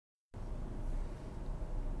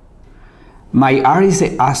My art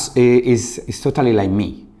is totally like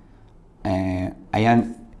me. I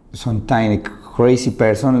am sometimes a crazy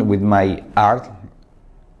person with my art.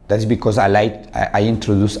 That's because I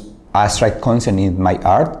introduce abstract concept in my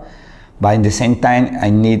art, but at the same time I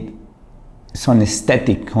need some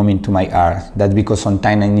aesthetic coming to my art. That's because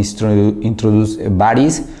sometimes I need to introduce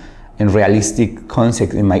bodies and realistic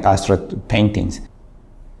concepts in my abstract paintings.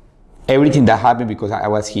 Everything that happened because I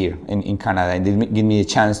was here in Canada, and it gave me a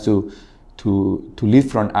chance to live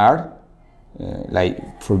from art,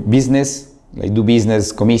 like for business, like do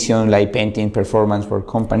business commission, like painting performance for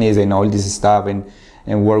companies and all this stuff,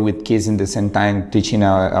 and work with kids in the same time, teaching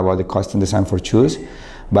about the costume design for shoes.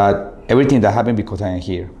 But everything that happened because I am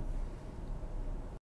here.